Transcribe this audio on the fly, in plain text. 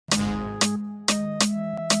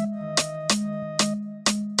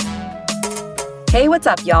Hey, what's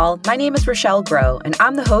up, y'all? My name is Rochelle Groh, and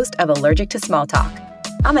I'm the host of Allergic to Small Talk.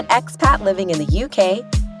 I'm an expat living in the UK.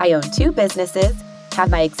 I own 2 businesses,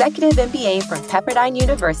 have my executive MBA from Pepperdine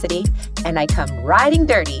University, and I come riding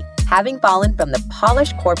dirty, having fallen from the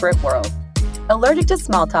polished corporate world. Allergic to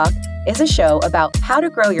Small Talk is a show about how to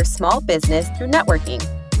grow your small business through networking,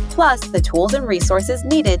 plus the tools and resources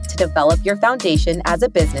needed to develop your foundation as a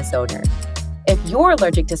business owner. If you're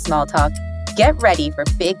allergic to small talk, get ready for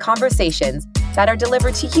big conversations that are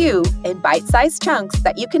delivered to you in bite-sized chunks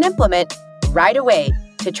that you can implement right away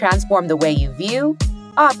to transform the way you view,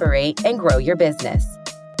 operate, and grow your business.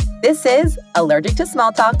 This is Allergic to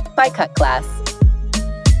Small Talk by Cut Class.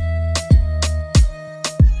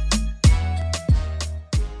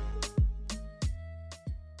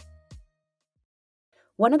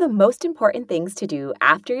 One of the most important things to do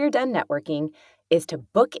after you're done networking is to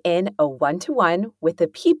book in a one-to-one with the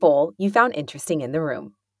people you found interesting in the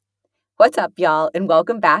room. What's up, y'all, and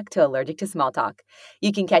welcome back to Allergic to Small Talk.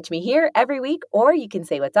 You can catch me here every week, or you can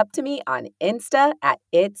say what's up to me on Insta at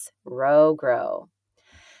It's Ro Grow.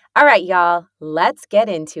 All right, y'all, let's get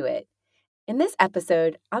into it. In this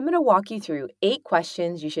episode, I'm going to walk you through 8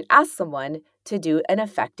 questions you should ask someone to do an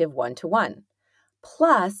effective one-to-one.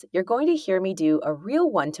 Plus, you're going to hear me do a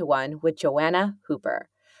real one-to-one with Joanna Hooper.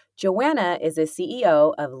 Joanna is the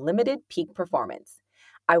CEO of Limited Peak Performance.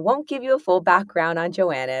 I won't give you a full background on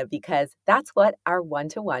Joanna because that's what our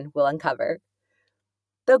one-to-one will uncover.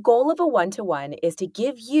 The goal of a one-to-one is to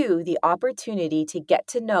give you the opportunity to get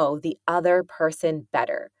to know the other person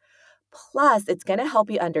better. Plus, it's going to help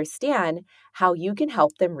you understand how you can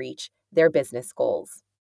help them reach their business goals.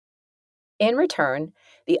 In return,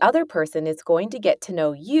 the other person is going to get to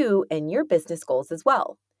know you and your business goals as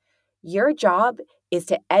well. Your job is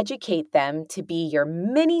to educate them to be your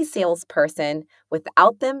mini salesperson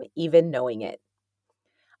without them even knowing it.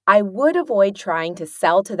 I would avoid trying to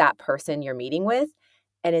sell to that person you're meeting with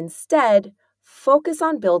and instead focus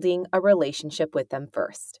on building a relationship with them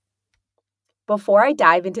first. Before I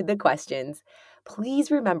dive into the questions, please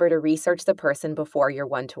remember to research the person before your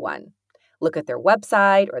one-to-one. Look at their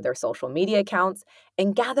website or their social media accounts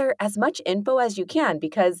and gather as much info as you can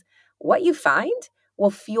because what you find will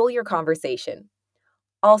fuel your conversation.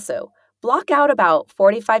 Also, block out about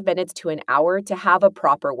 45 minutes to an hour to have a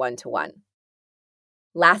proper one-to-one.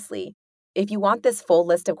 Lastly, if you want this full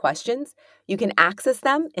list of questions, you can access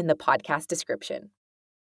them in the podcast description.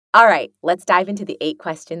 All right, let's dive into the 8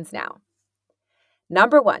 questions now.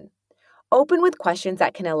 Number 1, open with questions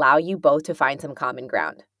that can allow you both to find some common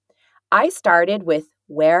ground. I started with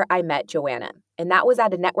where I met Joanna, and that was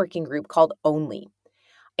at a networking group called Only.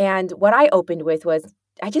 And what I opened with was,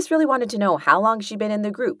 I just really wanted to know how long she'd been in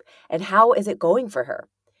the group and how is it going for her.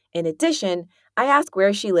 In addition, I asked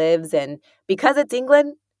where she lives, and because it's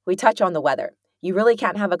England, we touch on the weather. You really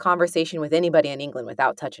can't have a conversation with anybody in England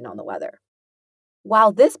without touching on the weather.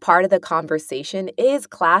 While this part of the conversation is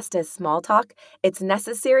classed as small talk, it's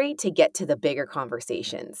necessary to get to the bigger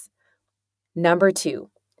conversations. Number 2,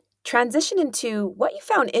 transition into what you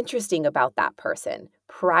found interesting about that person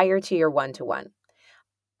prior to your one-to-one.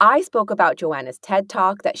 I spoke about Joanna's TED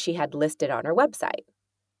Talk that she had listed on her website.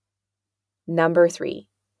 Number 3,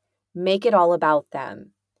 make it all about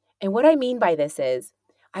them. And what I mean by this is,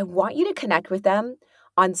 I want you to connect with them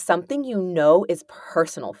on something you know is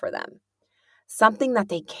personal for them, something that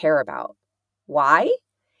they care about. Why?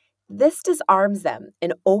 This disarms them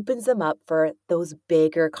and opens them up for those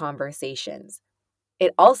bigger conversations.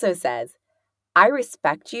 It also says, I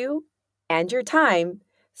respect you and your time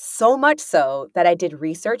so much so that I did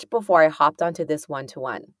research before I hopped onto this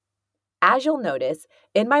one-to-one. As you'll notice,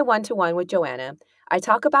 in my one-to-one with Joanna, I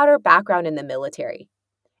talk about her background in the military.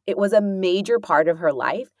 It was a major part of her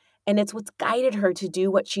life, and it's what's guided her to do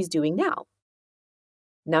what she's doing now.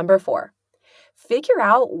 Number 4, figure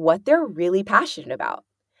out what they're really passionate about.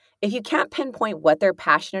 If you can't pinpoint what they're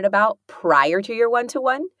passionate about prior to your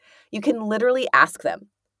one-to-one, you can literally ask them,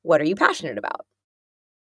 what are you passionate about?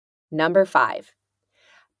 Number 5,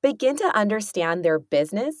 begin to understand their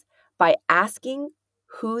business by asking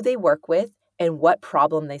who they work with and what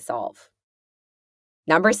problem they solve.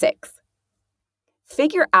 Number 6,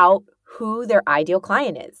 figure out who their ideal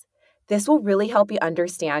client is. This will really help you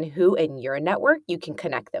understand who in your network you can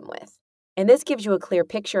connect them with. And this gives you a clear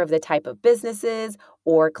picture of the type of businesses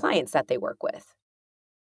or clients that they work with.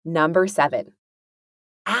 Number 7,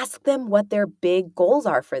 ask them what their big goals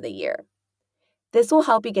are for the year. This will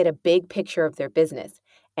help you get a big picture of their business.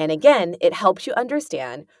 And again, it helps you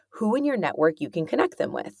understand who in your network you can connect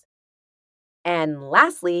them with. And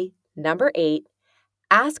lastly, number 8,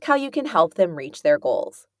 ask how you can help them reach their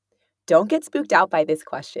goals. Don't get spooked out by this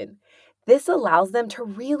question. This allows them to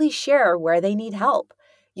really share where they need help.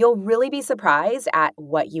 You'll really be surprised at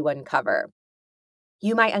what you uncover.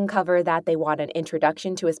 You might uncover that they want an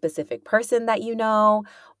introduction to a specific person that you know,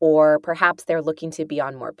 or perhaps they're looking to be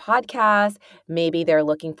on more podcasts. Maybe they're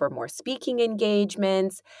looking for more speaking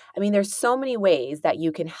engagements. I mean, there's so many ways that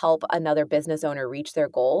you can help another business owner reach their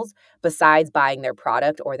goals besides buying their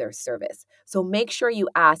product or their service. So make sure you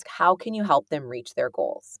ask, how can you help them reach their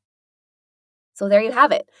goals? So there you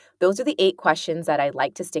have it. Those are the 8 questions that I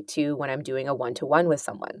like to stick to when I'm doing a one-to-one with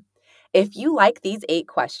someone. If you like these 8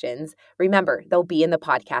 questions, remember, they'll be in the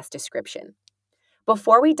podcast description.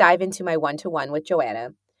 Before we dive into my one-to-one with Joanna,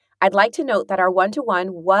 I'd like to note that our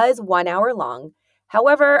one-to-one was 1 hour long.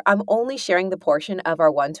 However, I'm only sharing the portion of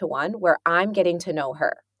our one-to-one where I'm getting to know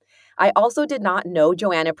her. I also did not know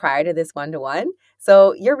Joanna prior to this one-to-one,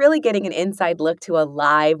 so you're really getting an inside look to a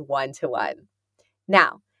live one-to-one.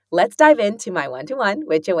 Now, let's dive into my one-to-one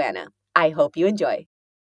with Joanna. I hope you enjoy.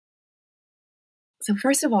 So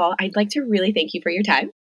first of all, I'd like to really thank you for your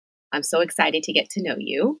time. I'm so excited to get to know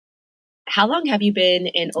you. How long have you been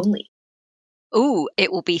in Only? Oh,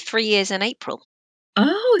 it will be 3 years in April.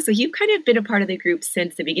 Oh, so you've kind of been a part of the group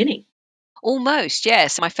since the beginning. Almost,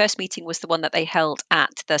 yes. My first meeting was the one that they held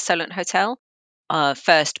at the Solent Hotel,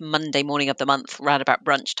 first Monday morning of the month, round about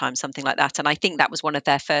brunch time, something like that. And I think that was one of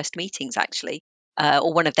their first meetings, actually,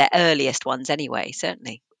 or one of their earliest ones anyway,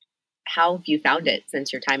 certainly. How have you found it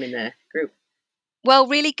since your time in the group? Well,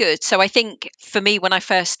 really good. So I think for me, when I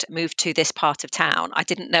first moved to this part of town, I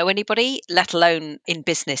didn't know anybody, let alone in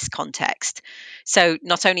business context. So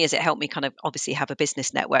not only has it helped me kind of obviously have a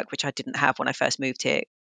business network, which I didn't have when I first moved here,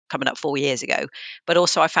 coming up 4 years ago, but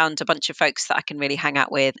also I found a bunch of folks that I can really hang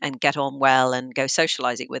out with and get on well and go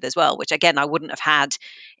socializing with as well, which again, I wouldn't have had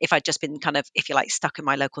if I'd just been kind of, if you like, stuck in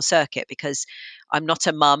my local circuit, because I'm not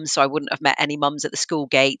a mum, so I wouldn't have met any mums at the school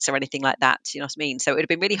gates or anything like that. You know what I mean? So it would have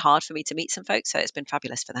been really hard for me to meet some folks. So it's been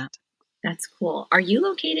fabulous for that. That's cool. Are you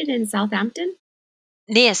located in Southampton?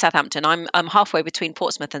 Near Southampton, I'm halfway between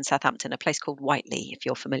Portsmouth and Southampton, a place called Whiteley, if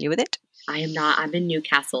you're familiar with it. I am not. I'm in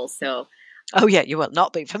Newcastle, so Oh yeah, you will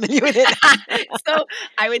not be familiar with it. so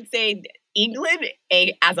I would say England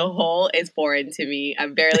as a whole is foreign to me.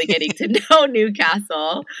 I'm barely getting to know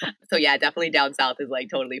Newcastle. So yeah, definitely down south is like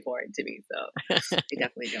totally foreign to me. So I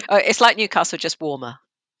definitely don't. Oh, it's like Newcastle, just warmer.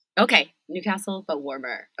 Okay, Newcastle, but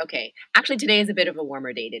warmer. Okay. Actually, today is a bit of a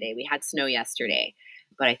warmer day today. We had snow yesterday,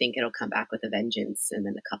 but I think it'll come back with a vengeance in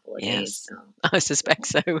a couple of days. Yes, I suspect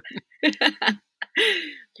so.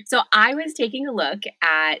 So I was taking a look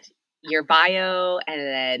at your bio, and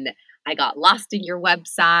then I got lost in your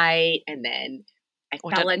website, and then I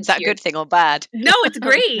fell Is into that a your. good thing or bad? No, it's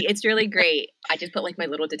great. It's really great. I just put like my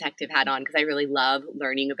little detective hat on because I really love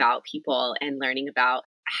learning about people and learning about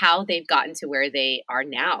how they've gotten to where they are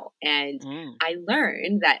now. And Mm, I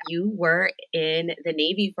learned that you were in the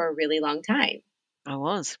Navy for a really long time. I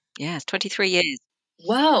was. Yes, 23 years.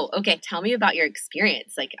 Whoa. Okay. Tell me about your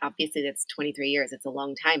experience. Like, obviously, that's 23 years. It's a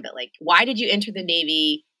long time, but like, why did you enter the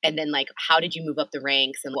Navy? And then, like, how did you move up the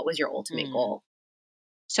ranks? And what was your ultimate Mm. goal?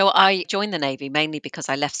 So I joined the Navy mainly because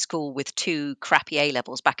I left school with two crappy A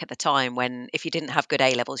levels back at the time when if you didn't have good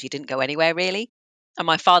A levels, you didn't go anywhere really. And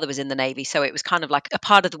my father was in the Navy, so it was kind of like a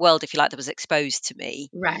part of the world, if you like, that was exposed to me.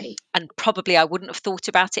 Right. And probably I wouldn't have thought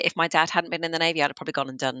about it if my dad hadn't been in the Navy. I'd have probably gone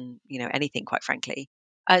and done, anything, quite frankly.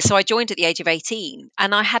 So I joined at the age of 18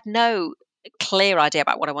 and I had no clear idea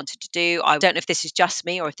about what I wanted to do. I don't know if this is just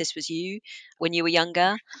me or if this was you when you were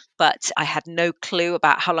younger, but I had no clue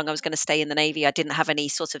about how long I was going to stay in the Navy. I didn't have any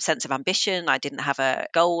sort of sense of ambition. I didn't have a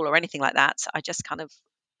goal or anything like that. I just kind of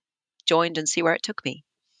joined and see where it took me.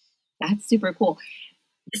 That's super cool.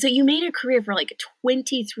 So you made a career for like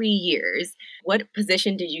 23 years. What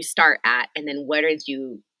position did you start at? And then where did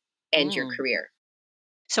you end your Mm. career?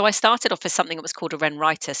 So I started off as something that was called a Wren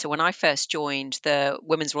Writer. So when I first joined, the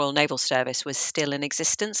Women's Royal Naval Service was still in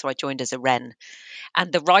existence. So I joined as a Wren.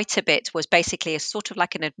 And the writer bit was basically a sort of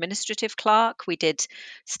like an administrative clerk. We did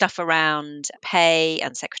stuff around pay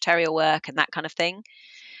and secretarial work and that kind of thing.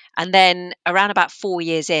 And then around about 4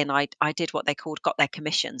 years in, I did what they called got their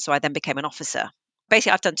commission. So I then became an officer.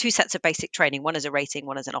 Basically, I've done two sets of basic training, one as a rating,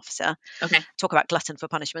 one as an officer. Okay. Talk about glutton for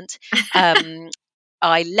punishment.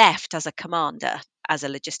 I left as a commander, as a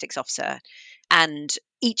logistics officer, and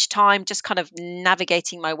each time just kind of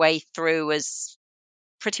navigating my way through as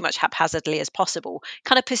pretty much haphazardly as possible,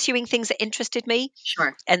 kind of pursuing things that interested me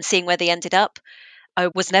Sure. and seeing where they ended up. I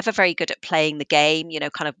was never very good at playing the game,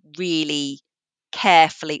 kind of really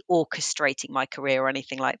carefully orchestrating my career or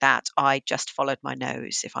anything like that. I just followed my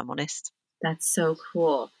nose, if I'm honest. That's so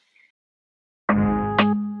cool.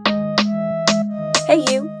 Hey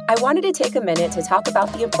you, I wanted to take a minute to talk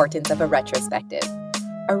about the importance of a retrospective.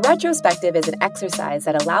 A retrospective is an exercise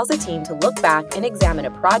that allows a team to look back and examine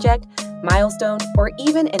a project, milestone, or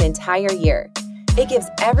even an entire year. It gives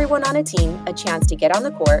everyone on a team a chance to get on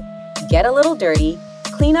the court, get a little dirty,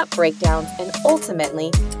 clean up breakdowns, and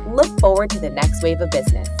ultimately look forward to the next wave of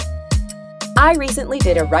business. I recently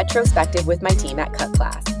did a retrospective with my team at Cut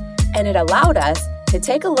Class, and it allowed us to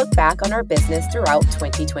take a look back on our business throughout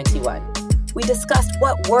 2021. We discussed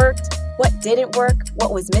what worked, what didn't work,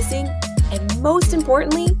 what was missing, and most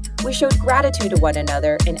importantly, we showed gratitude to one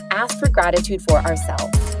another and asked for gratitude for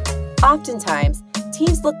ourselves. Oftentimes,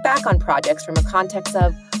 teams look back on projects from a context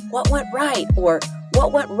of what went right or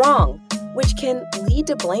what went wrong, which can lead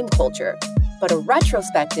to blame culture. But a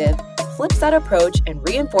retrospective flips that approach and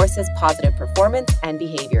reinforces positive performance and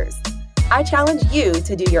behaviors. I challenge you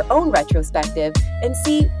to do your own retrospective and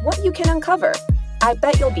see what you can uncover. I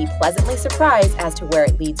bet you'll be pleasantly surprised as to where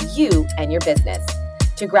it leads you and your business.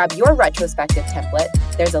 To grab your retrospective template,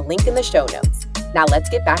 there's a link in the show notes. Now let's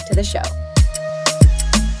get back to the show.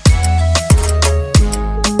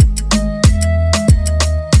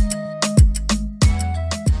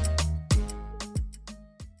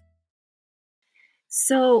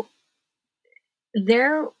 So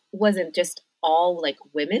there wasn't just all like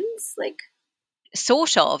women's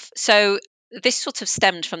Sort of. So this sort of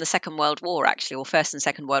stemmed from the Second World War, actually, or First and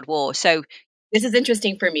Second World War. So this is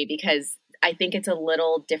interesting for me because I think it's a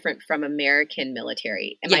little different from American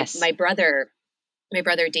military. And yes, my brother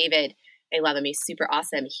David, I love him. He's super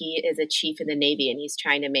awesome. He is a chief in the Navy and he's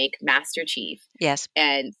trying to make Master Chief. Yes.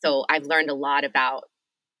 And so I've learned a lot about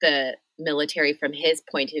the military from his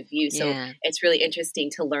point of view. So it's really interesting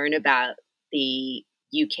to learn about the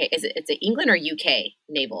UK. It's England or UK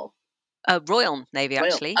naval? Royal Navy,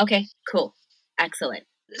 actually. Okay, cool. Excellent.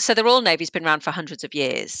 So the Royal Navy's been around for hundreds of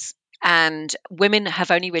years, and women have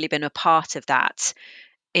only really been a part of that,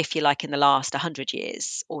 if you like, in the last 100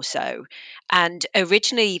 years or so. And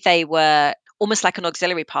originally they were almost like an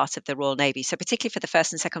auxiliary part of the Royal Navy. So particularly for the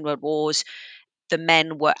First and Second World Wars, the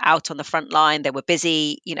men were out on the front line, they were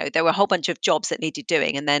busy, there were a whole bunch of jobs that needed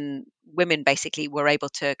doing. And then women basically were able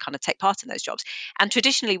to kind of take part in those jobs. And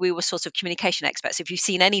traditionally we were sort of communication experts. If you've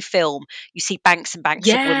seen any film, you see banks and banks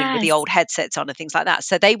of women with the old headsets on and things like that.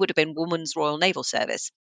 So they would have been Women's Royal Naval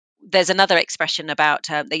Service. There's another expression about,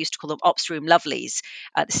 they used to call them ops room lovelies.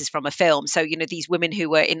 This is from a film. So, these women who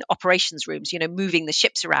were in operations rooms, moving the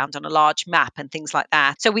ships around on a large map and things like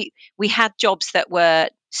that. So we had jobs that were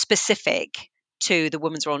specific to the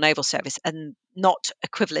Women's Royal Naval Service and not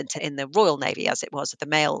equivalent in the Royal Navy as it was at the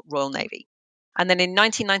male Royal Navy. And then in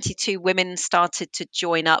 1992, women started to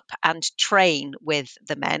join up and train with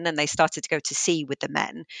the men, and they started to go to sea with the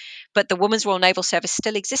men. But the Women's Royal Naval Service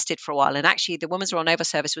still existed for a while. And actually, the Women's Royal Naval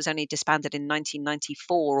Service was only disbanded in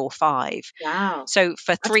 1994 or 5. Wow. So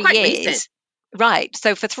for 3 years... Recent. Right.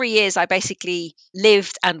 So for 3 years, I basically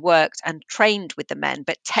lived and worked and trained with the men,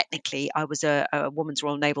 but technically I was a Women's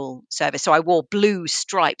Royal Naval Service. So I wore blue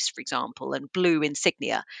stripes, for example, and blue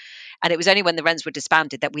insignia. And it was only when the Wrens were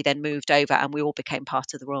disbanded that we then moved over and we all became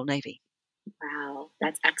part of the Royal Navy. Wow,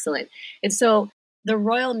 that's excellent. And so the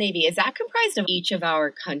Royal Navy, is that comprised of each of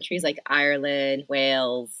our countries like Ireland,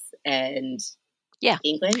 Wales, and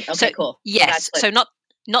England? Okay, cool. Yes. So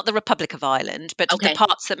not the Republic of Ireland, but the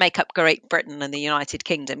parts that make up Great Britain and the United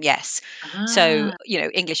Kingdom, yes. So,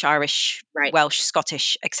 English, Irish, Welsh,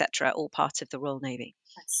 Scottish, etc., all part of the Royal Navy.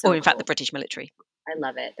 Or in fact, the British military. I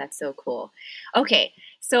love it. That's so cool. Okay,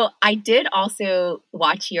 so I did also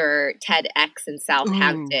watch your TEDx in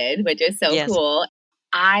Southampton, which is so cool.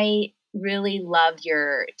 I really loved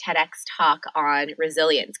your TEDx talk on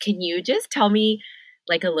resilience. Can you just tell me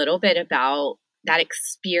a little bit about that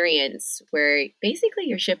experience where basically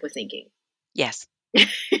your ship was sinking? Yes.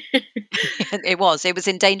 It was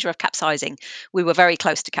in danger of capsizing. We were very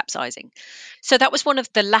close to capsizing. So that was one of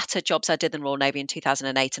the latter jobs I did in the Royal Navy in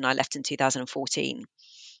 2008, and I left in 2014.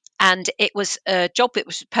 And it was a job that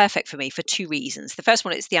was perfect for me for 2 reasons. The first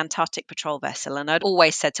one is the Antarctic Patrol Vessel. And I'd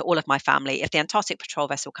always said to all of my family, if the Antarctic Patrol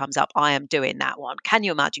Vessel comes up, I am doing that one. Can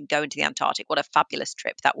you imagine going to the Antarctic? What a fabulous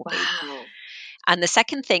trip that would be. And the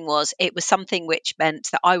second thing was, it was something which meant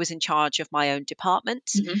that I was in charge of my own department.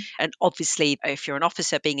 Mm-hmm. And obviously, if you're an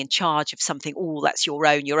officer, being in charge of something, that's your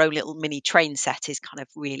own little mini train set is kind of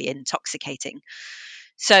really intoxicating.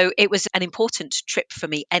 So it was an important trip for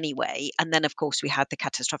me anyway. And then, of course, we had the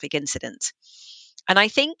catastrophic incident. And I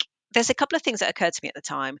think There's a couple of things that occurred to me at the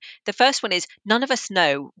time. The first one is none of us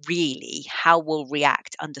know really how we'll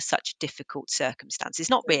react under such difficult circumstances.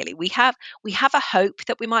 Not really. We have a hope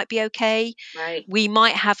that we might be okay. Right. We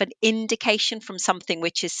might have an indication from something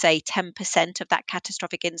which is, say, 10% of that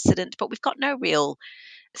catastrophic incident, but we've got no real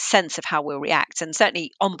sense of how we'll react. And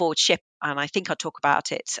certainly on board ship, and I think I'll talk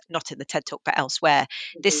about it not in the TED Talk but elsewhere,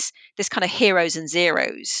 this kind of heroes and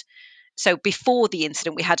zeros. So before the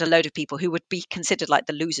incident, we had a load of people who would be considered like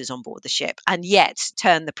the losers on board the ship, and yet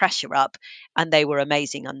turn the pressure up, and they were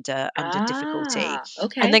amazing under difficulty. And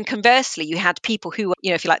Okay. then conversely, you had people who,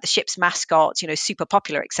 if you like, the ship's mascots, super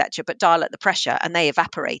popular, etc., but dial up the pressure, and they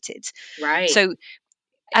evaporated. Right. So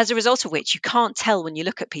as a result of which, you can't tell when you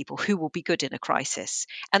look at people who will be good in a crisis,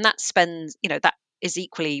 and that is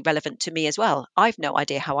equally relevant to me as well. I've no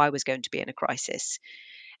idea how I was going to be in a crisis.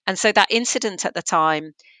 And so that incident at the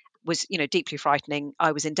time was, deeply frightening.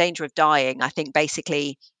 I was in danger of dying. I think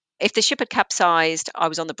basically, if the ship had capsized, I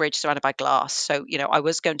was on the bridge surrounded by glass. So, I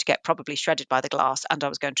was going to get probably shredded by the glass, and I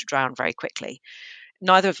was going to drown very quickly.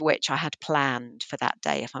 Neither of which I had planned for that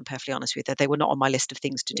day, if I'm perfectly honest with you. They were not on my list of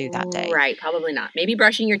things to do that day. Right. Probably not. Maybe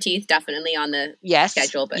brushing your teeth, definitely on the Yes.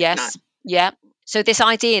 schedule, but Yes. not. Yeah. So this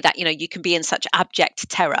idea that, you can be in such abject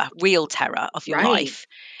terror, real terror of your Right. life,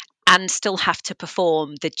 and still have to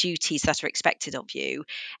perform the duties that are expected of you,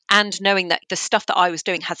 and knowing that the stuff that I was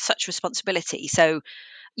doing had such responsibility. So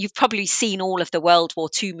you've probably seen all of the World War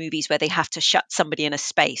II movies where they have to shut somebody in a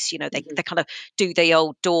space. They kind of do the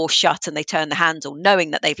old door shut and they turn the handle,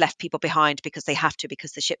 knowing that they've left people behind because they have to,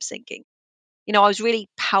 because the ship's sinking. I was really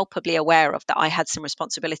palpably aware of that I had some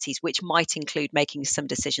responsibilities, which might include making some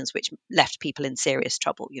decisions which left people in serious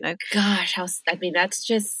trouble, Gosh, that's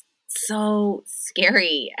just so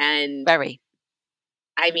scary. And Very.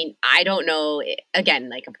 I don't know. Again,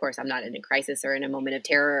 like, of course, I'm not in a crisis or in a moment of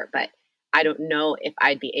terror, but I don't know if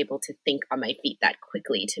I'd be able to think on my feet that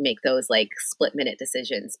quickly to make those like split-minute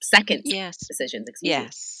decisions, second Yes. decisions, excuse me.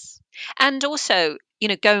 Yes. And also,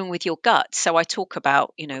 going with your gut. So I talk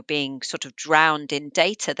about, being sort of drowned in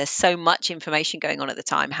data. There's so much information going on at the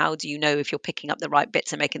time. How do you know if you're picking up the right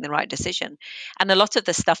bits and making the right decision? And a lot of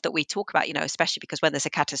the stuff that we talk about, especially because when there's a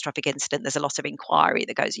catastrophic incident, there's a lot of inquiry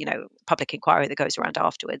that goes, public inquiry that goes around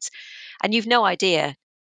afterwards. And you've no idea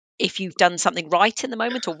if you've done something right in the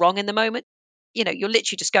moment or wrong in the moment. You're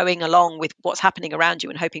literally just going along with what's happening around you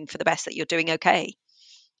and hoping for the best, that you're doing okay.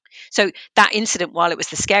 So that incident, while it was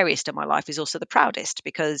the scariest of my life, is also the proudest,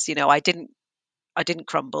 because I didn't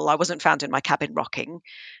crumble. I wasn't found in my cabin rocking.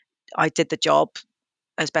 I did the job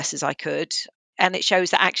as best as I could, and it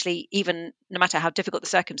shows that actually, even no matter how difficult the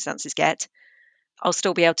circumstances get, I'll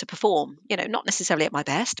still be able to perform. Not necessarily at my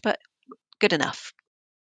best, but good enough.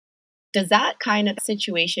 Does that kind of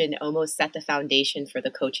situation almost set the foundation for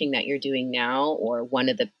the coaching that you're doing now, or one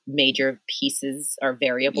of the major pieces or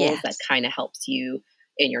variables that Yes. kind of helps you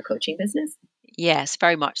in your coaching business? Yes,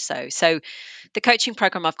 very much so. So the coaching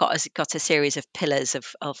program I've got has got a series of pillars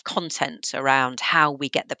of content around how we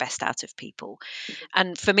get the best out of people.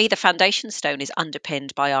 And for me, the foundation stone is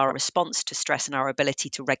underpinned by our response to stress and our ability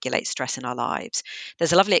to regulate stress in our lives.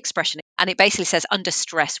 There's a lovely expression, and it basically says, under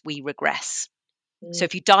stress, we regress. So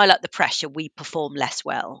if you dial up the pressure, we perform less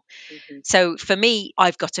well. Mm-hmm. So for me,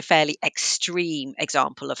 I've got a fairly extreme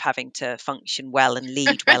example of having to function well and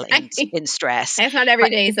lead well in stress. And it's not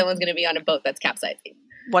every day someone's going to be on a boat that's capsizing.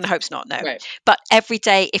 One hopes not, no. Right. But every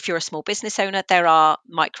day, if you're a small business owner, there are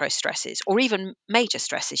micro stresses or even major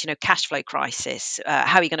stresses, cash flow crisis,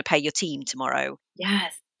 how are you going to pay your team tomorrow?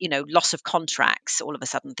 Yes. Loss of contracts all of a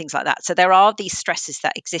sudden, things like that. So there are these stresses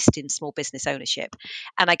that exist in small business ownership.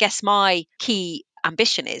 And I guess my key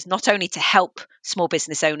ambition is not only to help small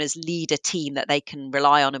business owners lead a team that they can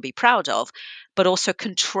rely on and be proud of, but also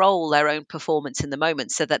control their own performance in the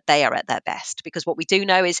moment so that they are at their best. Because what we do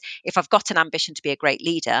know is, if I've got an ambition to be a great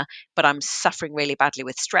leader, but I'm suffering really badly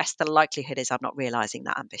with stress, the likelihood is I'm not realizing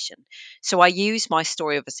that ambition. So I use my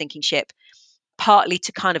story of a sinking ship partly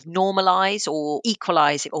to kind of normalize or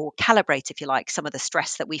equalize or calibrate, if you like, some of the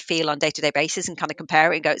stress that we feel on day-to-day basis, and kind of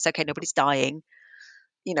compare it and go, it's okay, nobody's dying,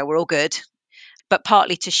 we're all good. But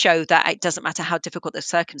partly to show that it doesn't matter how difficult the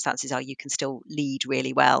circumstances are, you can still lead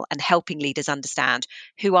really well, and helping leaders understand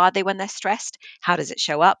who are they when they're stressed, how does it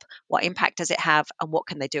show up, what impact does it have, and what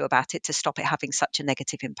can they do about it to stop it having such a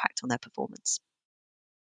negative impact on their performance.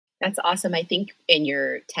 That's awesome. I think in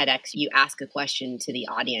your TEDx, you ask a question to the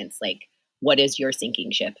audience, like, what is your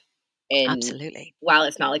sinking ship? And Absolutely. while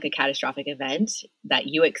it's not like a catastrophic event that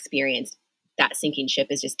you experienced, that sinking ship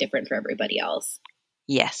is just different for everybody else.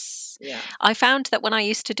 Yes. Yeah. I found that when I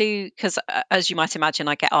used to do, because as you might imagine,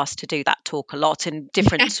 I get asked to do that talk a lot in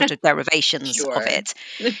different sort of derivations of Sure. it.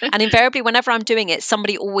 And invariably, whenever I'm doing it,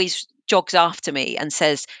 somebody always jogs after me and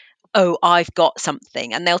says, "Oh, I've got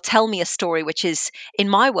something." And they'll tell me a story which is, in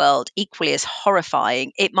my world, equally as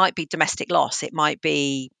horrifying. It might be domestic loss, it might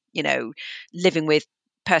be, living with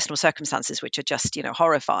personal circumstances which are just,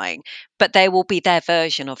 horrifying, but there will be their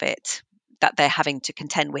version of it that they're having to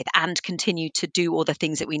contend with and continue to do all the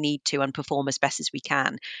things that we need to and perform as best as we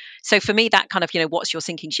can. So for me, that kind of, what's your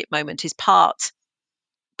sinking ship moment is part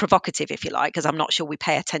provocative, if you like, because I'm not sure we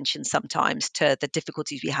pay attention sometimes to the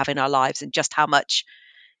difficulties we have in our lives and just how much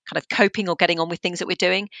kind of coping or getting on with things that we're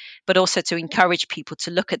doing, but also to encourage people to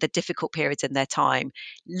look at the difficult periods in their time,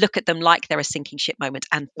 look at them like they're a sinking ship moment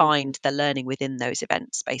and find the learning within those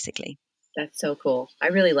events, basically. That's so cool. I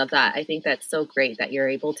really love that. I think that's so great that you're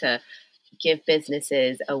able to give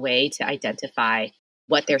businesses a way to identify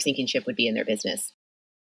what their sinking ship would be in their business.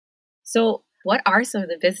 So, what are some of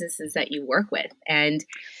the businesses that you work with? And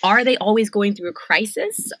are they always going through a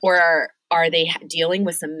crisis, or are they dealing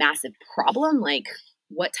with some massive problem? Like,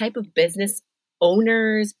 what type of business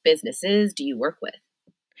owners, businesses do you work with?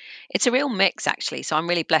 It's a real mix, actually. So I'm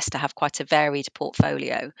really blessed to have quite a varied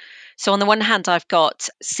portfolio. So, on the one hand, I've got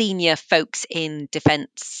senior folks in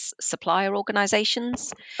defense supplier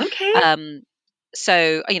organizations. Okay.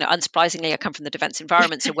 So, unsurprisingly, I come from the defense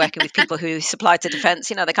environment. So, working with people who supply to defense,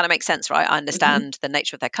 they kind of make sense, right? I understand the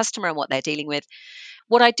nature of their customer and what they're dealing with.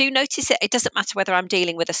 What I do notice, it doesn't matter whether I'm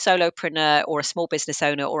dealing with a solopreneur or a small business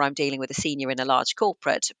owner, or I'm dealing with a senior in a large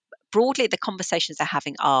corporate. Broadly, the conversations they're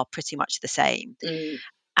having are pretty much the same. Mm.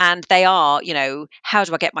 And they are, how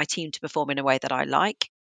do I get my team to perform in a way that I like?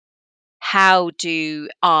 How do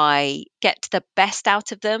I get the best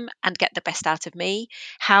out of them and get the best out of me?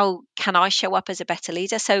 How can I show up as a better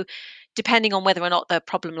leader? So, depending on whether or not the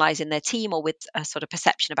problem lies in their team or with a sort of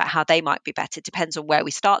perception about how they might be better, depends on where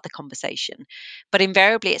we start the conversation. But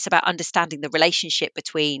invariably, it's about understanding the relationship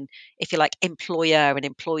between, if you like, employer and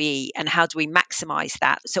employee, and how do we maximize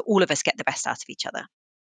that so all of us get the best out of each other.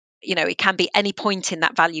 It can be any point in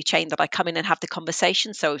that value chain that I come in and have the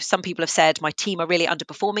conversation. So some people have said, my team are really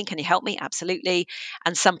underperforming. Can you help me? Absolutely.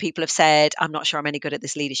 And some people have said, I'm not sure I'm any good at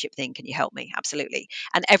this leadership thing. Can you help me? Absolutely.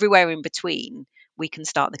 And everywhere in between, we can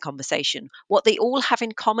start the conversation. What they all have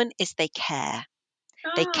in common is they care.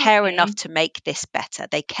 They Oh, care enough okay. to make this better.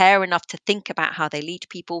 They care enough to think about how they lead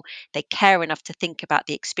people. They care enough to think about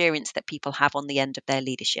the experience that people have on the end of their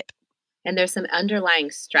leadership. And there's some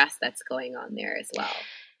underlying stress that's going on there as well.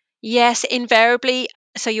 Yes, invariably.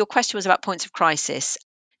 So your question was about points of crisis.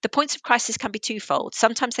 The points of crisis can be twofold.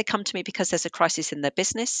 Sometimes they come to me because there's a crisis in their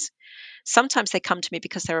business. Sometimes they come to me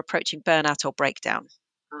because they're approaching burnout or breakdown.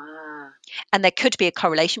 Ah, And there could be a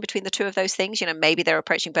correlation between the two of those things. Maybe they're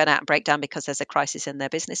approaching burnout and breakdown because there's a crisis in their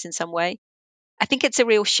business in some way. I think it's a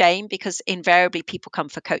real shame because invariably people come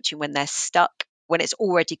for coaching when they're stuck, when it's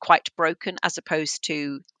already quite broken, as opposed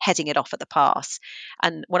to heading it off at the pass.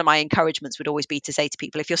 And one of my encouragements would always be to say to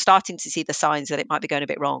people, if you're starting to see the signs that it might be going a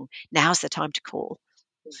bit wrong, now's the time to call.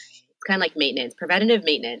 right. It's kind of like maintenance, preventative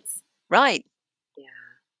maintenance. Right. Yeah.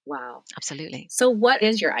 Wow. Absolutely. So, what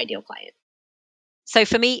is your ideal client? So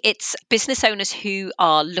for me, it's business owners who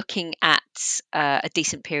are looking at a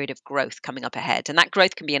decent period of growth coming up ahead. And that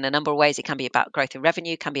growth can be in a number of ways. It can be about growth in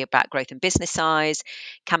revenue, can be about growth in business size,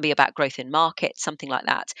 can be about growth in market, something like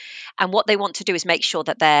that. And what they want to do is make sure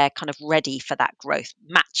that they're kind of ready for that growth,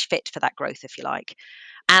 match fit for that growth, if you like,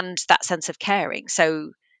 and that sense of caring.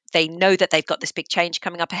 So they know that they've got this big change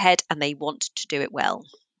coming up ahead and they want to do it well.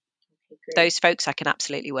 Okay, great. Those folks I can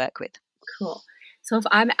absolutely work with. Cool. So, if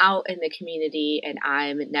I'm out in the community and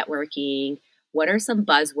I'm networking, what are some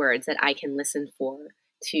buzzwords that I can listen for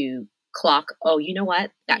to clock? Oh, you know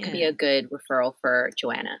what? That could be Yeah. a good referral for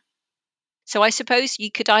Joanna. So I suppose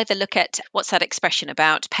you could either look at what's that expression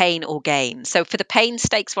about pain or gain. So for the pain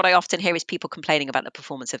stakes, what I often hear is people complaining about the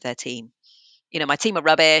performance of their team. My team are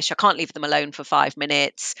rubbish. I can't leave them alone for 5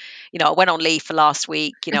 minutes. I went on leave for last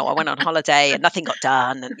week. I went on holiday and nothing got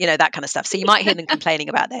done and, that kind of stuff. So you might hear them complaining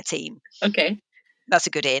about their team. Okay. That's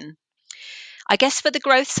a good in. I guess for the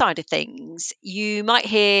growth side of things, you might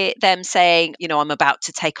hear them saying, I'm about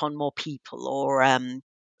to take on more people, or, oh,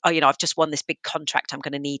 I've just won this big contract. I'm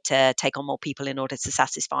going to need to take on more people in order to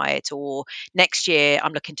satisfy it. Or next year,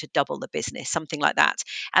 I'm looking to double the business, something like that.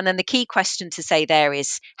 And then the key question to say there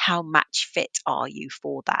is, how match fit are you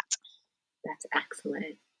for that? That's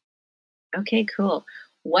excellent. Okay, cool.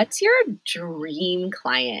 What's your dream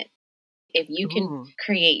client? If you can Ooh.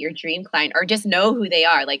 create your dream client or just know who they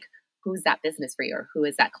are, like who's that business for you or who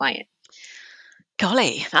is that client?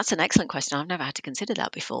 Golly, that's an excellent question. I've never had to consider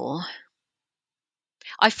that before.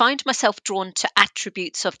 I find myself drawn to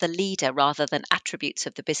attributes of the leader rather than attributes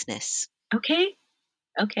of the business. Okay.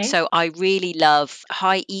 Okay. So I really love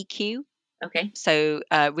high EQ. Okay. So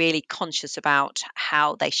really conscious about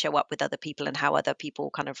how they show up with other people and how other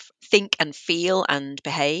people kind of think and feel and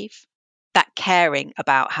behave. That caring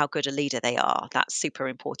about how good a leader they are, that's super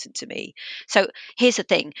important to me. So here's the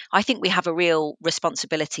thing. I think we have a real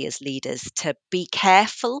responsibility as leaders to be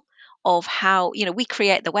careful of how, we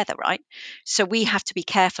create the weather, right? So we have to be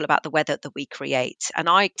careful about the weather that we create. And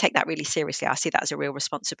I take that really seriously. I see that as a real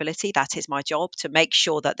responsibility. That is my job, to make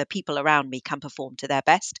sure that the people around me can perform to their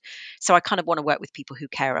best. So I kind of want to work with people who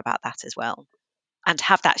care about that as well and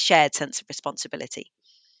have that shared sense of responsibility.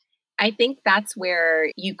 I think that's where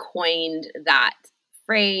you coined that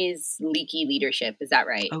phrase, leaky leadership. Is that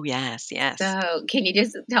right? Oh, yes, yes. So, can you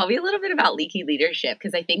just tell me a little bit about leaky leadership?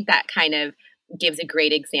 Because I think that kind of gives a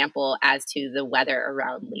great example as to the weather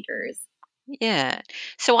around leaders. Yeah.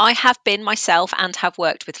 So I have been myself and have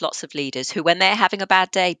worked with lots of leaders who, when they're having a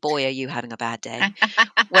bad day, boy, are you having a bad day.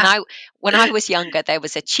 When I when I was younger, there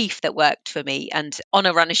was a chief that worked for me, and on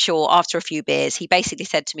a run ashore after a few beers, he basically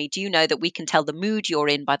said to me, "Do you know that we can tell the mood you're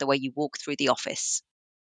in by the way you walk through the office?"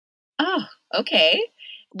 Oh, okay.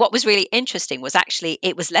 What was really interesting was actually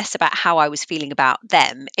it was less about how I was feeling about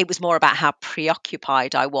them. It was more about how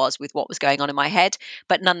preoccupied I was with what was going on in my head.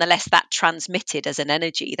 But nonetheless, that transmitted as an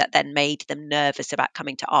energy that then made them nervous about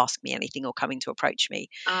coming to ask me anything or coming to approach me.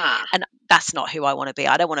 Ah, And that's not who I want to be.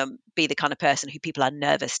 I don't want to be the kind of person who people are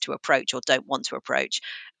nervous to approach or don't want to approach.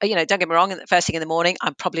 Don't get me wrong, the first thing in the morning,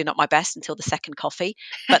 I'm probably not my best until the second coffee,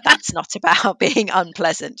 but that's not about being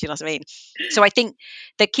unpleasant. You know what I mean? So I think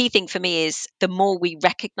the key thing for me is the more we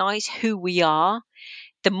recognize who we are,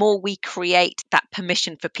 the more we create that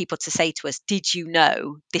permission for people to say to us, "Did you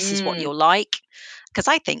know this is what mm, you're like?" Because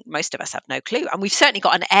I think most of us have no clue. And we've certainly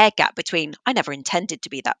got an air gap between, I never intended to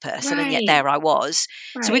be that person, and yet right, there I was.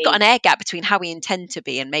 So we've got right. an air gap between how we intend to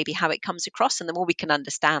be and maybe how it comes across. And the more we can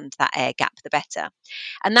understand that air gap, the better.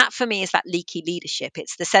 And that for me is that leaky leadership.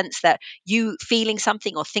 It's the sense that you feeling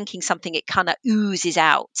something or thinking something, it kind of oozes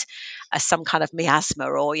out as some kind of miasma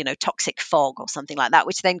or, toxic fog or something like that,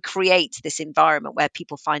 which then creates this environment where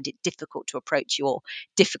people find it difficult to approach you or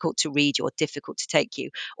difficult to read you or difficult to take you,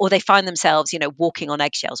 or they find themselves, walking on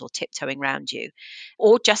eggshells or tiptoeing around you,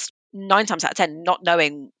 or just 9 times out of 10 not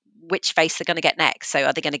knowing which face they're going to get next. So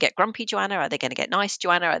are they going to get grumpy Joanna? Are they going to get nice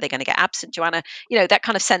Joanna? Are they going to get absent Joanna? That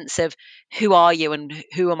kind of sense of who are you and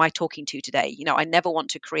who am I talking to today? I never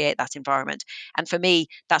want to create that environment. And for me,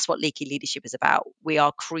 that's what leaky leadership is about. We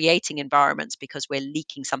are creating environments because we're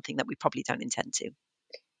leaking something that we probably don't intend to.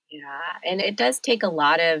 Yeah. And it does take a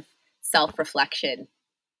lot of self reflection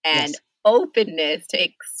and Yes. openness to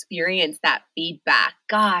experience that feedback.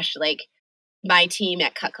 Gosh, like my team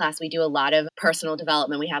at Cut Class, we do a lot of personal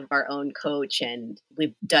development. We have our own coach and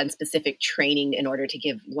we've done specific training in order to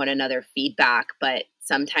give one another feedback. But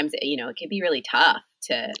sometimes, it can be really tough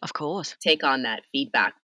to Of course. take on that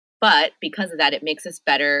feedback. But because of that, it makes us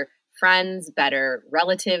better friends, better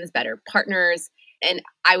relatives, better partners. And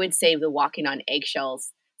I would say the walking on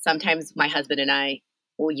eggshells, sometimes my husband and I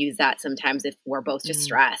will use that sometimes if we're both just Mm,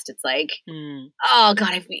 stressed. It's like, mm, oh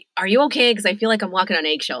God, are you okay? Because I feel like I'm walking on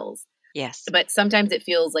eggshells. yes. But sometimes it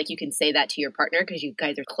feels like you can say that to your partner because you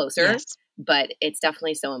guys are closer. Yes. But it's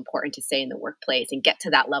definitely so important to say in the workplace and get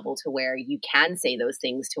to that level to where you can say those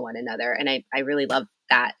things to one another. And I really love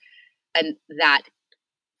that. And that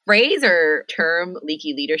phrase or term,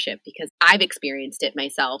 leaky leadership, because I've experienced it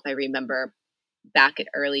myself. I remember back at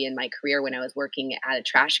early in my career when I was working at a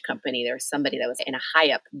trash company, there was somebody that was in a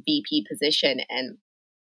high up VP position. And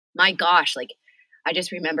my gosh, like I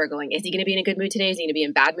just remember going, is he going to be in a good mood today? Is he going to be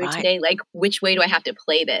in bad mood Right. today? Like, which way do I have to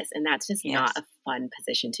play this? And that's just not Yes. a fun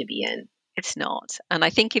position to be in. It's not. And I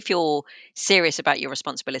think if you're serious about your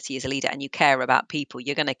responsibility as a leader and you care about people,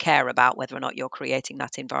 you're going to care about whether or not you're creating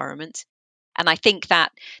that environment. And I think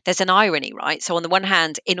that there's an irony, right? So, on the one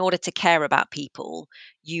hand, in order to care about people,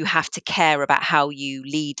 you have to care about how you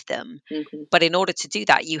lead them. Hmm. But in order to do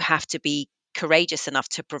that, you have to be courageous enough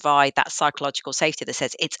to provide that psychological safety that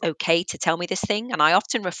says it's okay to tell me this thing. And I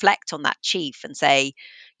often reflect on that chief and say,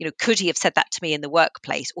 could he have said that to me in the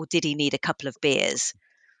workplace, or did he need a couple of beers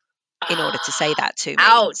in order to say Ah, that to me?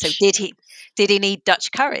 So ouch. did he need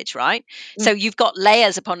Dutch courage, right? So Mm. you've got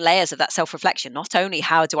layers upon layers of that self-reflection. Not only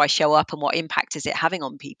how do I show up and what impact is it having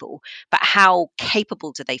on people, but how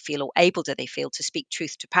capable do they feel or able do they feel to speak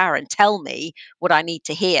truth to power and tell me what I need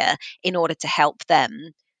to hear in order to help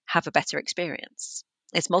them have a better experience.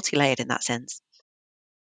 It's multi-layered in that sense.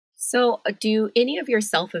 So, do any of your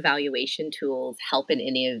self evaluation tools help in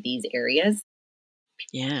any of these areas?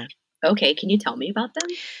 Yeah. Okay, can you tell me about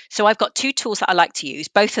them? So I've got two tools that I like to use.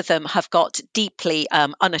 Both of them have got deeply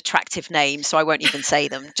unattractive names, so I won't even say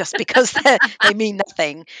them just because they mean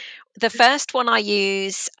nothing. The first one I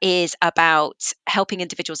use is about helping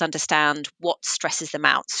individuals understand what stresses them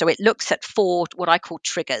out. So it looks at four what I call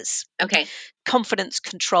triggers: Okay. confidence,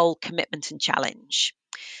 control, commitment, and challenge.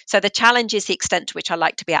 So the challenge is the extent to which I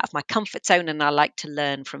like to be out of my comfort zone and I like to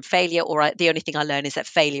learn from failure, or the only thing I learn is that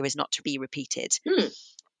failure is not to be repeated. Hmm.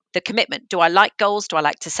 The commitment: do I like goals? Do I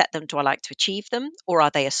like to set them? Do I like to achieve them? Or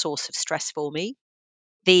are they a source of stress for me?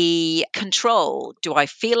 The control: do I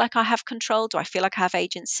feel like I have control? Do I feel like I have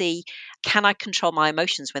agency? Can I control my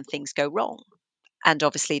emotions when things go wrong? And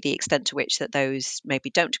obviously, the extent to which that those maybe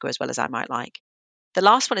don't go as well as I might like. The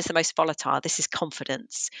last one is the most volatile. This is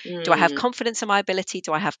confidence. Do I have Mm, confidence in my ability?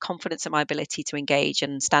 Do I have confidence in my ability to engage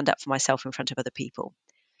and stand up for myself in front of other people?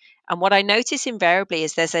 And what I notice invariably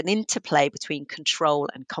is there's an interplay between control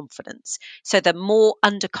and confidence. So the more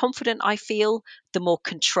underconfident I feel, the more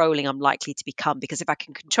controlling I'm likely to become. Because if I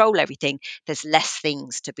can control everything, there's less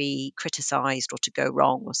things to be criticized or to go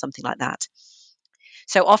wrong or something like that.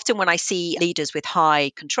 So often when I see leaders with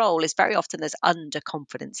high control, is very often there's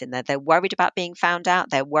underconfidence in there. They're worried about being found out.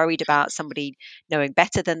 They're worried about somebody knowing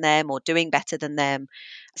better than them or doing better than them.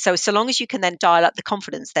 So long as you can then dial up the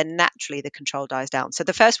confidence, then naturally the control dies down. So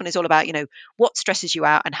the first one is all about, what stresses you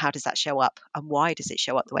out and how does that show up and why does it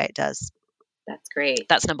show up the way it does? that's great.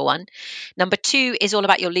 That's number one. Number two is all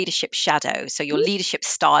about your leadership shadow. So, your leadership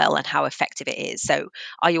style and how effective it is. So,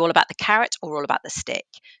 are you all about the carrot or all about the stick?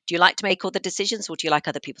 Do you like to make all the decisions or do you like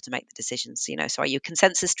other people to make the decisions? So are you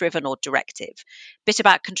consensus driven or directive? Bit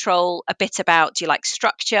about control, a bit about do you like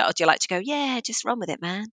structure or do you like to go, yeah, just run with it,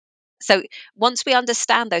 man? So, once we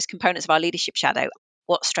understand those components of our leadership shadow,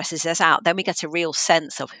 what stresses us out, then we get a real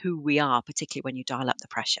sense of who we are, particularly when you dial up the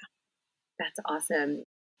pressure. That's awesome.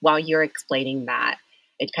 While you're explaining that,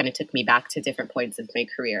 it kind of took me back to different points of my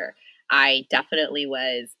career. I definitely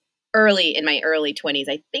was early in my early 20s.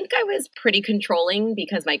 I think I was pretty controlling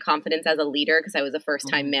because my confidence as a leader, because I was a first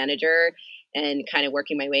time Mm, manager and kind of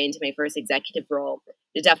working my way into my first executive role,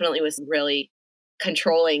 it definitely was really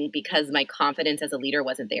controlling because my confidence as a leader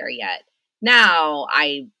wasn't there yet. Now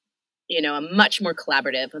I'm much more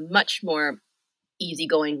collaborative, I'm much more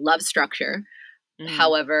easygoing, love structure. mm,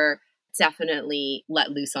 However, definitely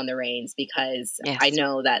let loose on the reins because I yes.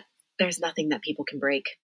 know that there's nothing that people can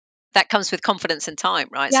break. That comes with confidence and time,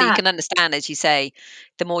 right? So you Yeah. can understand, as you say,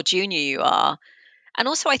 the more junior you are. And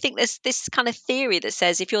also, I think there's this kind of theory that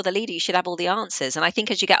says if you're the leader, you should have all the answers. And I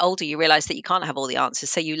think as you get older, you realize that you can't have all the answers.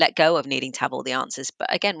 So you let go of needing to have all the answers.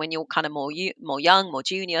 But again, when you're kind of more young, more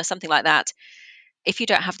junior, something like that, if you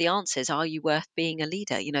don't have the answers, are you worth being a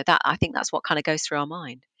leader? That I think that's what kind of goes through our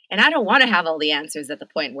mind. And I don't want to have all the answers at the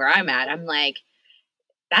point where I'm at. I'm like,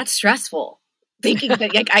 that's stressful. Thinking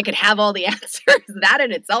that like, I could have all the answers, that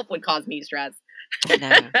in itself would cause me stress. I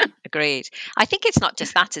know. Agreed. I think it's not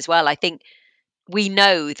just that as well. I think we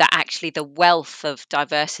know that actually the wealth of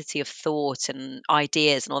diversity of thought and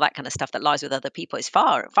ideas and all that kind of stuff that lies with other people is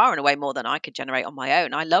far and away more than I could generate on my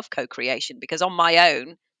own. I love co-creation because on my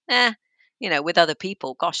own, with other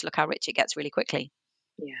people, gosh, look how rich it gets really quickly.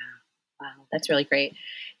 Yeah. Wow. That's really great.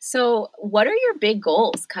 So, what are your big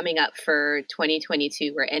goals coming up for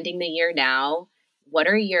 2022? We're ending the year now. What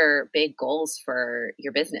are your big goals for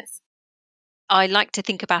your business? I like to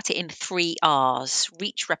think about it in 3 R's: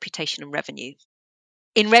 reach, reputation, and revenue.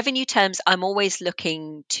 In revenue terms, I'm always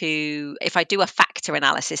looking to, if I do a factor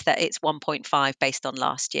analysis, that it's 1.5 based on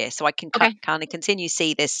last year. So I can Okay. kind of continue to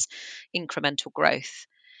see this incremental growth.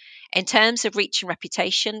 In terms of reach and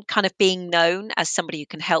reputation, kind of being known as somebody who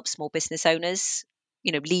can help small business owners,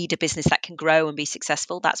 lead a business that can grow and be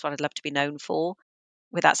successful. That's what I'd love to be known for.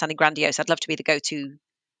 Without sounding grandiose, I'd love to be the go-to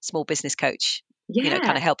small business coach, kind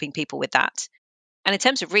Yeah. of helping people with that. And in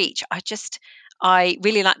terms of reach, I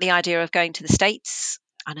really like the idea of going to the States.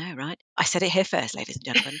 I know, right? I said it here first, ladies and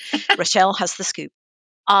gentlemen. Rochelle has the scoop.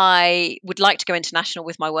 I would like to go international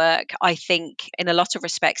with my work. I think, in a lot of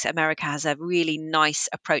respects, America has a really nice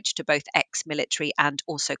approach to both ex military and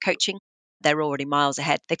also coaching. They're already miles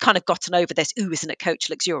ahead. They've kind of gotten over this, ooh, isn't a coach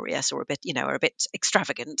luxurious or a bit, or a bit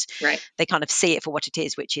extravagant? Right. They kind of see it for what it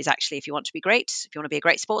is, which is actually if you want to be great, if you want to be a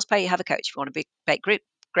great sports player, you have a coach. If you want to be a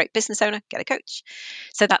great business owner, get a coach.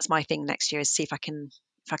 So that's my thing next year is see if I can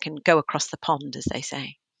go across the pond, as they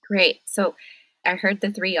say. Great. So I heard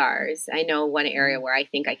the 3 R's. I know one area Mm. where I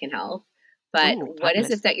think I can help, but Ooh, what is it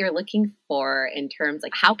fabulous. that you're looking for in terms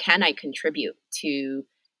like how can I contribute to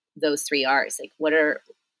those 3 R's? Like what are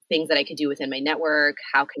things that I could do within my network?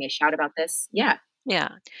 How can I shout about this? Yeah. Yeah.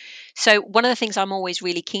 So one of the things I'm always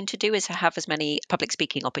really keen to do is to have as many public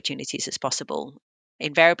speaking opportunities as possible.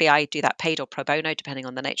 Invariably, I do that paid or pro bono, depending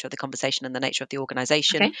on the nature of the conversation and the nature of the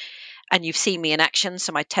organization. Okay. And you've seen me in action.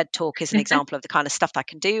 So my TED Talk is an example of the kind of stuff that I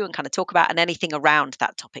can do and kind of talk about, and anything around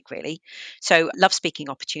that topic, really. So love speaking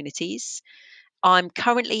opportunities. I'm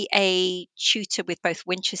currently a tutor with both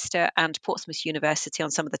Winchester and Portsmouth University on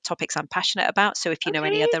some of the topics I'm passionate about. So if you know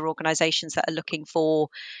any Okay. other organizations that are looking for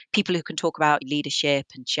people who can talk about leadership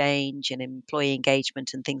and change and employee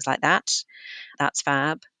engagement and things like that, that's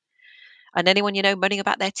fab. And anyone, moaning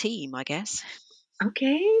about their team, I guess.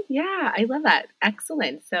 Okay. Yeah, I love that.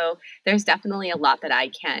 Excellent. So there's definitely a lot that I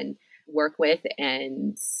can work with.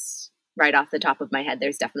 And right off the top of my head,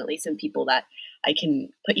 there's definitely some people that I can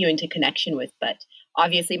put you into connection with. But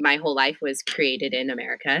obviously, my whole life was created in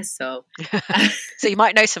America. So So you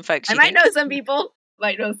might know some folks. I might know some people,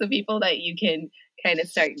 that you can kind of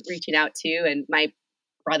start reaching out to. And my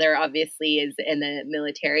brother obviously is in the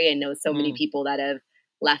military and knows so many people that have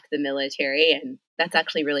left the military. And that's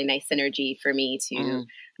actually really nice synergy for me to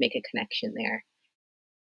make a connection there.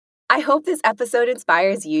 I hope this episode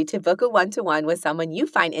inspires you to book a one-to-one with someone you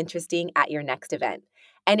find interesting at your next event.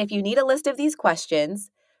 And if you need a list of these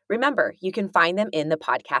questions, remember, you can find them in the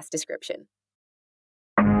podcast description.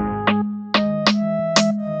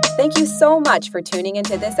 Thank you so much for tuning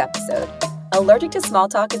into this episode. Allergic to Small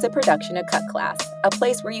Talk is a production of Cut Class, a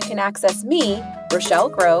place where you can access me,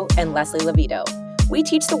 Rochelle Groh, and Leslie Levito. We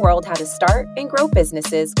teach the world how to start and grow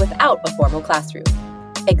businesses without a formal classroom.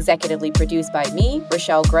 Executively produced by me,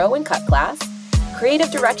 Rochelle Groh, and Cut Class. Creative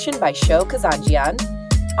direction by Sho Kazanjian.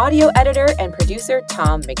 Audio editor and producer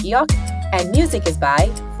Tom McGeoch. And music is by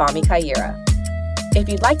Fami Kaira. If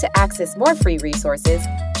you'd like to access more free resources,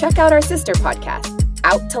 check out our sister podcast,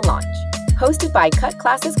 Out to Launch, hosted by Cut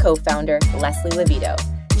Class's co-founder, Leslie Levito.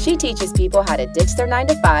 She teaches people how to ditch their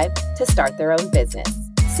 9-to-5 to start their own business.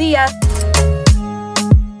 See ya!